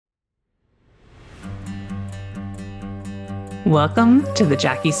Welcome to the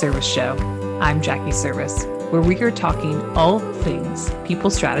Jackie Service Show. I'm Jackie Service, where we are talking all things people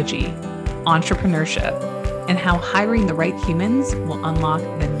strategy, entrepreneurship, and how hiring the right humans will unlock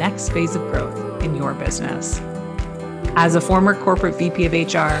the next phase of growth in your business. As a former corporate VP of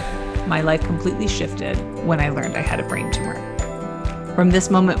HR, my life completely shifted when I learned I had a brain tumor. From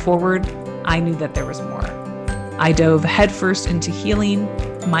this moment forward, I knew that there was more. I dove headfirst into healing,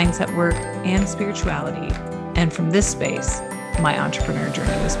 mindset work, and spirituality. And from this space, my entrepreneur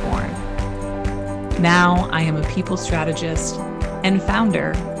journey was born. Now I am a people strategist and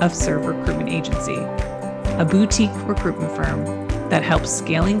founder of Serve Recruitment Agency, a boutique recruitment firm that helps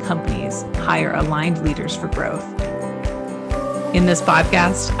scaling companies hire aligned leaders for growth. In this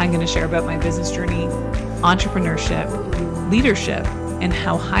podcast, I'm going to share about my business journey, entrepreneurship, leadership, and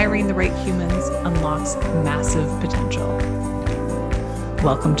how hiring the right humans unlocks massive potential.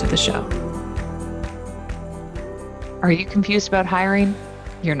 Welcome to the show. Are you confused about hiring?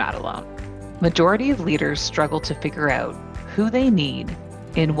 You're not alone. Majority of leaders struggle to figure out who they need,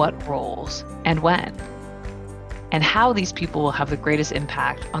 in what roles, and when, and how these people will have the greatest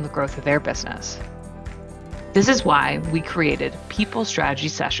impact on the growth of their business. This is why we created People Strategy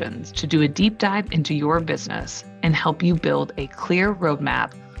Sessions to do a deep dive into your business and help you build a clear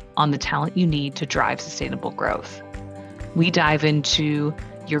roadmap on the talent you need to drive sustainable growth. We dive into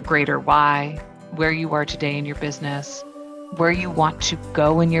your greater why, where you are today in your business, where you want to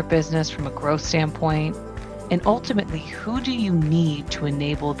go in your business from a growth standpoint, and ultimately, who do you need to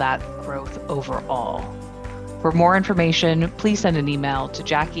enable that growth overall? For more information, please send an email to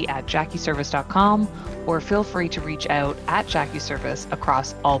jackie@jackieservice.com or feel free to reach out at Jackie Service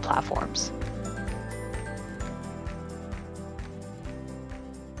across all platforms.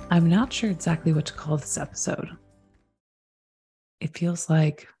 I'm not sure exactly what to call this episode. It feels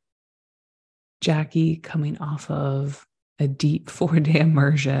like Jackie coming off of a deep 4-day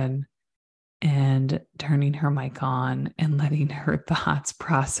immersion and turning her mic on and letting her thoughts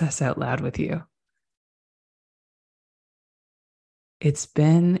process out loud with you. It's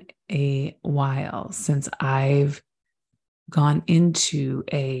been a while since I've gone into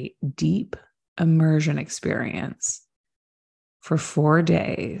a deep immersion experience for 4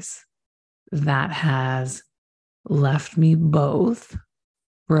 days that has left me both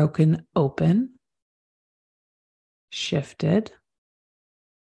broken open, shifted,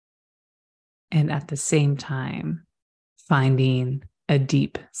 and at the same time, finding a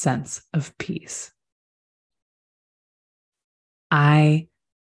deep sense of peace. I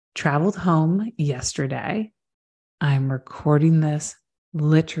traveled home yesterday. I'm recording this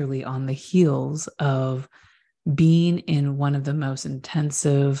literally on the heels of being in one of the most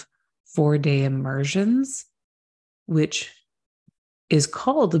intensive 4-day immersions, which is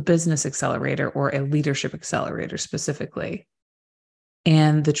called a business accelerator or a leadership accelerator specifically.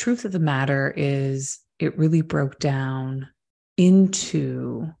 And the truth of the matter is, it really broke down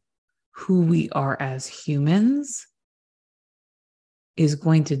into who we are as humans is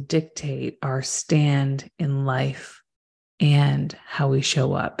going to dictate our stand in life and how we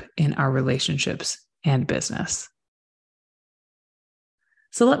show up in our relationships and business.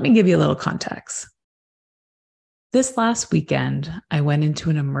 So let me give you a little context. This last weekend, I went into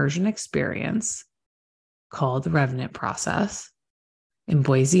an immersion experience called the Revenant Process in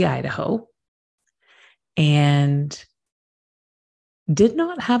Boise, Idaho, and did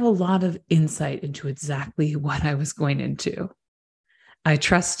not have a lot of insight into exactly what I was going into. I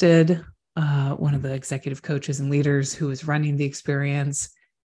trusted one of the executive coaches and leaders who was running the experience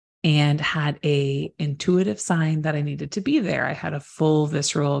and had an intuitive sign that I needed to be there. I had a full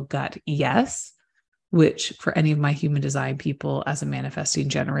visceral gut yes, which for any of my human design people as a manifesting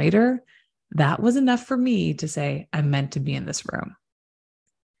generator, that was enough for me to say, I'm meant to be in this room.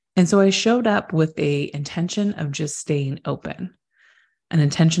 And so I showed up with an intention of just staying open, an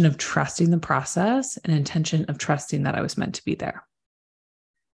intention of trusting the process, an intention of trusting that I was meant to be there.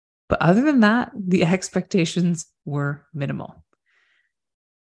 But other than that, the expectations were minimal.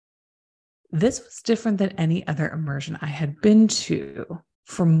 This was different than any other immersion I had been to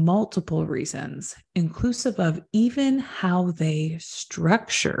for multiple reasons, inclusive of even how they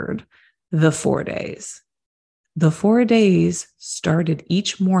structured the 4 days. The 4 days started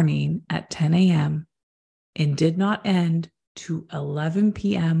each morning at 10 a.m. and did not end to 11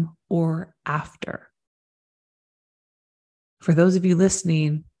 p.m. or after. For those of you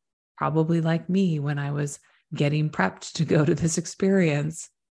listening, probably like me, when I was getting prepped to go to this experience,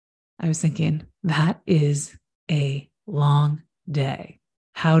 I was thinking, that is a long day.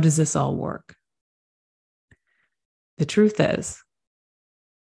 How does this all work? The truth is,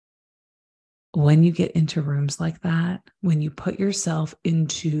 when you get into rooms like that, when you put yourself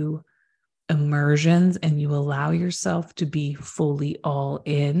into immersions and you allow yourself to be fully all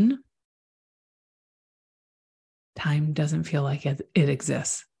in, time doesn't feel like it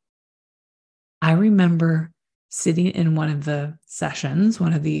exists. I remember sitting in one of the sessions,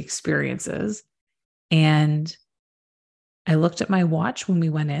 one of the experiences, and I looked at my watch when we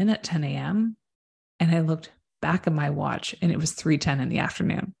went in at 10 a.m. and I looked back at my watch and it was 3:10 in the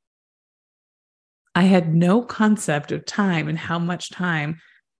afternoon. I had no concept of time and how much time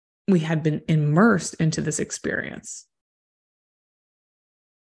we had been immersed into this experience.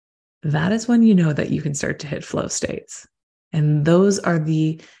 That is when you know that you can start to hit flow states. And those are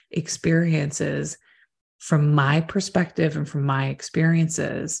the experiences from my perspective and from my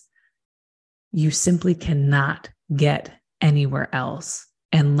experiences. You simply cannot get anywhere else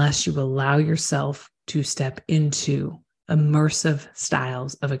unless you allow yourself to step into immersive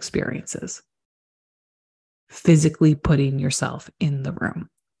styles of experiences, physically putting yourself in the room.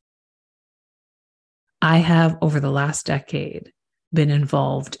 I have, over the last decade, been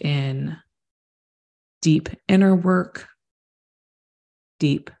involved in deep inner work,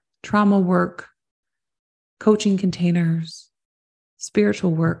 deep trauma work, coaching containers,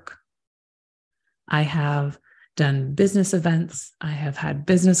 spiritual work. I have done business events. I have had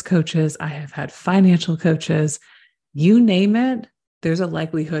business coaches. I have had financial coaches. You name it, there's a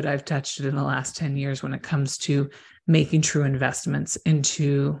likelihood I've touched it in the last 10 years when it comes to making true investments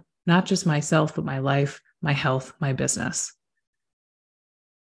into not just myself, but my life, my health, my business.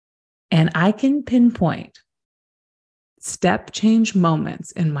 And I can pinpoint step change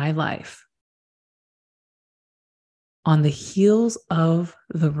moments in my life on the heels of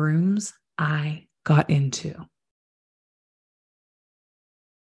the rooms I got into.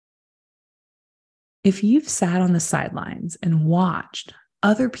 If you've sat on the sidelines and watched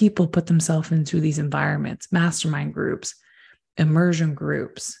other people put themselves into these environments, mastermind groups, immersion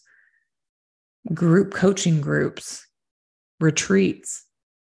groups, group coaching groups, retreats,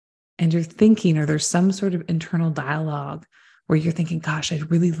 and you're thinking, or there's some sort of internal dialogue where you're thinking, gosh, I'd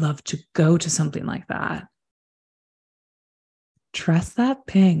really love to go to something like that. Trust that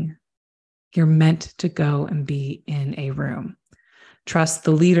ping. You're meant to go and be in a room. Trust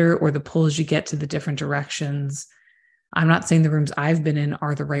the leader or the pull as you get to the different directions. I'm not saying the rooms I've been in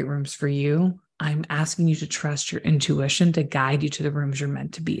are the right rooms for you. I'm asking you to trust your intuition to guide you to the rooms you're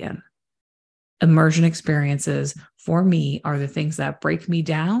meant to be in. Immersion experiences for me are the things that break me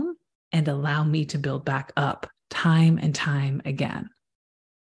down and allow me to build back up time and time again.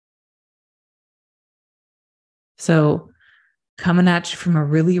 So coming at you from a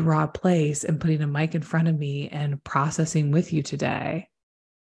really raw place and putting a mic in front of me and processing with you today,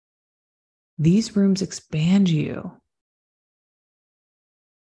 these rooms expand you.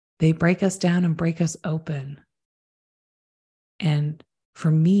 They break us down and break us open. And for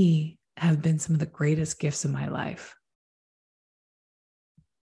me, have been some of the greatest gifts in my life.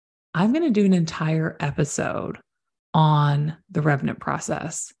 I'm going to do an entire episode on the Revenant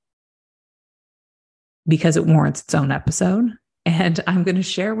process because it warrants its own episode. And I'm going to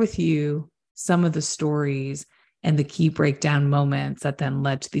share with you some of the stories and the key breakdown moments that then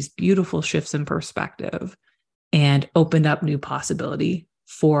led to these beautiful shifts in perspective and opened up new possibility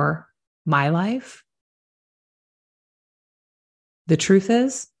for my life. The truth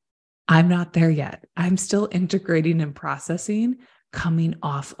is, I'm not there yet. I'm still integrating and processing coming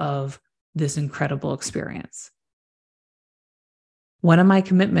off of this incredible experience. One of my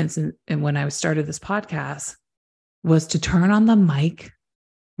commitments and when I started this podcast was to turn on the mic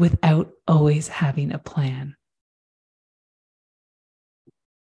without always having a plan.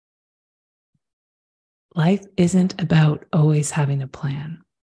 Life isn't about always having a plan.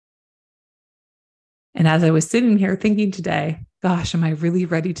 And as I was sitting here thinking today, gosh, am I really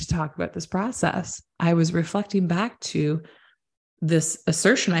ready to talk about this process? I was reflecting back to this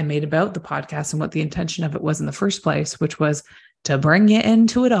assertion I made about the podcast and what the intention of it was in the first place, which was to bring you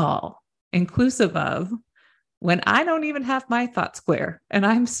into it all, inclusive of when I don't even have my thoughts clear and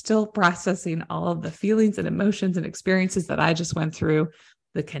I'm still processing all of the feelings and emotions and experiences that I just went through,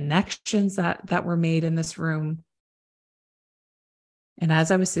 the connections that were made in this room. And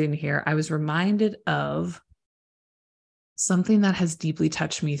as I was sitting here, I was reminded of something that has deeply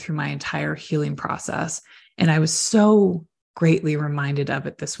touched me through my entire healing process. And I was so greatly reminded of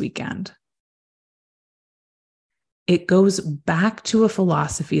it this weekend. It goes back to a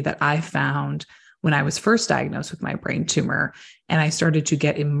philosophy that I found when I was first diagnosed with my brain tumor, and I started to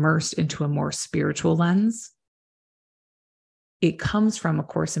get immersed into a more spiritual lens. It comes from A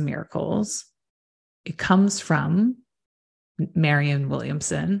Course in Miracles. It comes from Marianne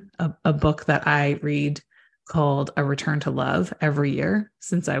Williamson, a book that I read called A Return to Love every year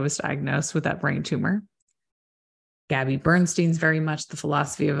since I was diagnosed with that brain tumor. Gabby Bernstein's very much The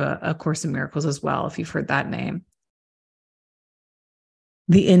Philosophy of A Course in Miracles as well, if you've heard that name.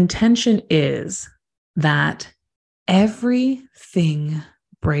 The intention is that everything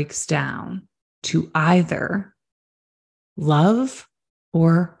breaks down to either love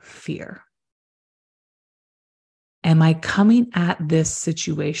or fear. Am I coming at this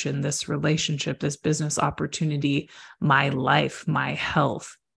situation, this relationship, this business opportunity, my life, my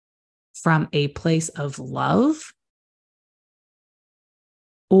health, from a place of love?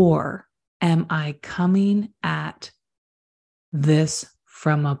 Or am I coming at this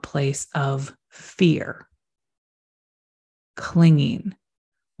from a place of fear, clinging,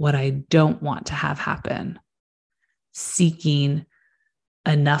 what I don't want to have happen, seeking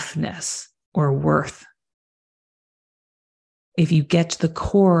enoughness or worth? If you get to the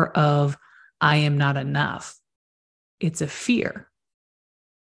core of I am not enough, it's a fear.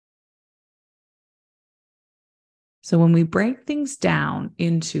 So when we break things down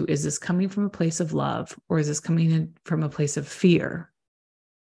into, is this coming from a place of love or is this coming in from a place of fear?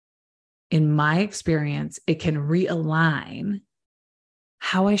 In my experience, it can realign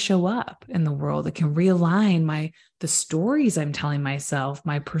how I show up in the world. It can realign the stories I'm telling myself.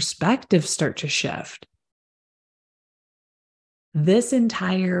 My perspectives start to shift. This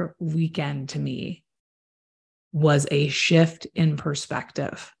entire weekend to me was a shift in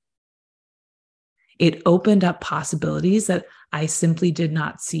perspective. It opened up possibilities that I simply did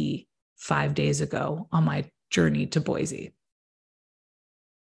not see 5 days ago on my journey to Boise.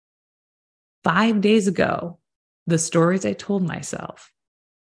 5 days ago, the stories I told myself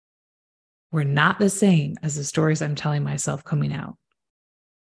were not the same as the stories I'm telling myself coming out.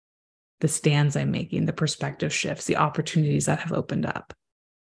 The stands I'm making, the perspective shifts, the opportunities that have opened up.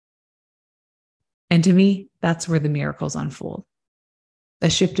 And to me, that's where the miracles unfold. A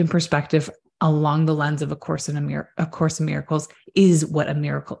shift in perspective along the lens of A Course in Miracles is what a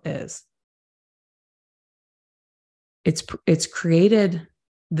miracle is. It's created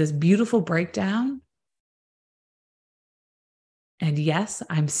this beautiful breakdown. And yes,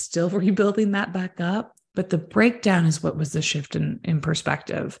 I'm still rebuilding that back up, but the breakdown is what was the shift in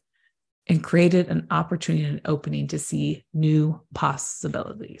perspective and created an opportunity and an opening to see new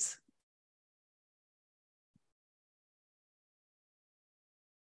possibilities.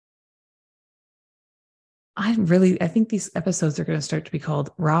 I think these episodes are going to start to be called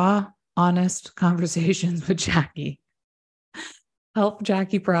Raw, Honest Conversations with Jackie. Help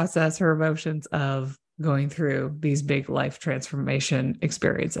Jackie process her emotions of going through these big life transformation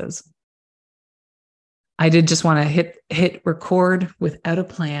experiences. I did just want to hit record without a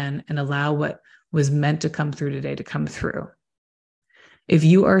plan and allow what was meant to come through today to come through. If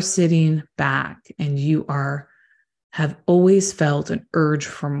you are sitting back and you have always felt an urge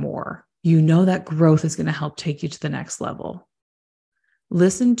for more, you know that growth is going to help take you to the next level.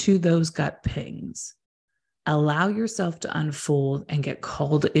 Listen to those gut pings. Allow yourself to unfold and get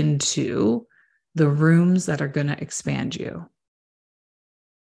called into the rooms that are going to expand you.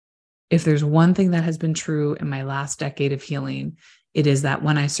 If there's one thing that has been true in my last decade of healing, it is that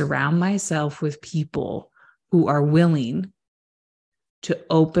when I surround myself with people who are willing to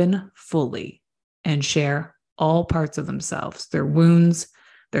open fully and share all parts of themselves, their wounds,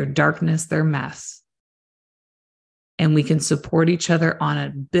 their darkness, their mess, and we can support each other on a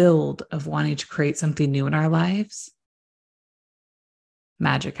build of wanting to create something new in our lives,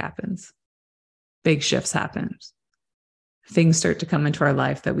 magic happens. Big shifts happen. Things start to come into our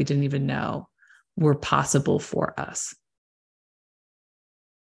life that we didn't even know were possible for us.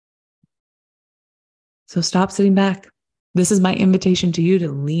 So stop sitting back. This is my invitation to you to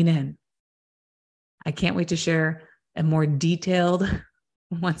lean in. I can't wait to share a more detailed,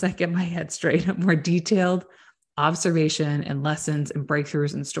 once I get my head straight, a more detailed observation and lessons and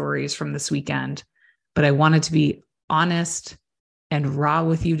breakthroughs and stories from this weekend. But I wanted to be honest and raw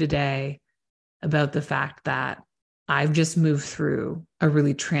with you today about the fact that I've just moved through a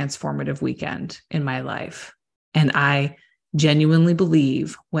really transformative weekend in my life. And I genuinely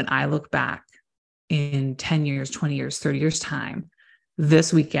believe when I look back in 10 years, 20 years, 30 years time,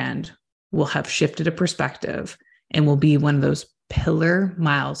 this weekend will have shifted a perspective and will be one of those pillar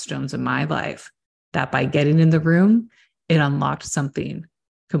milestones in my life that by getting in the room, it unlocked something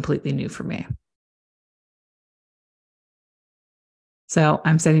completely new for me. So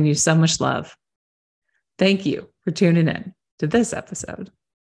I'm sending you so much love. Thank you for tuning in to this episode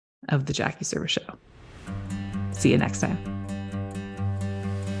of The Jackie Serviss Show. See you next time.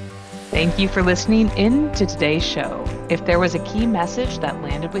 Thank you for listening in to today's show. If there was a key message that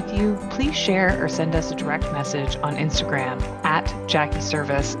landed with you, please share or send us a direct message on Instagram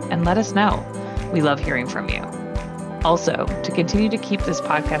 @JackieService and let us know. We love hearing from you. Also, to continue to keep this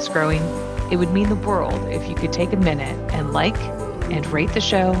podcast growing, it would mean the world if you could take a minute and like and rate the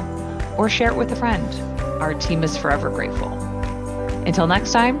show or share it with a friend. Our team is forever grateful. Until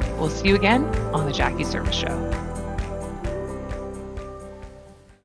next time, we'll see you again on the Jackie Service Show.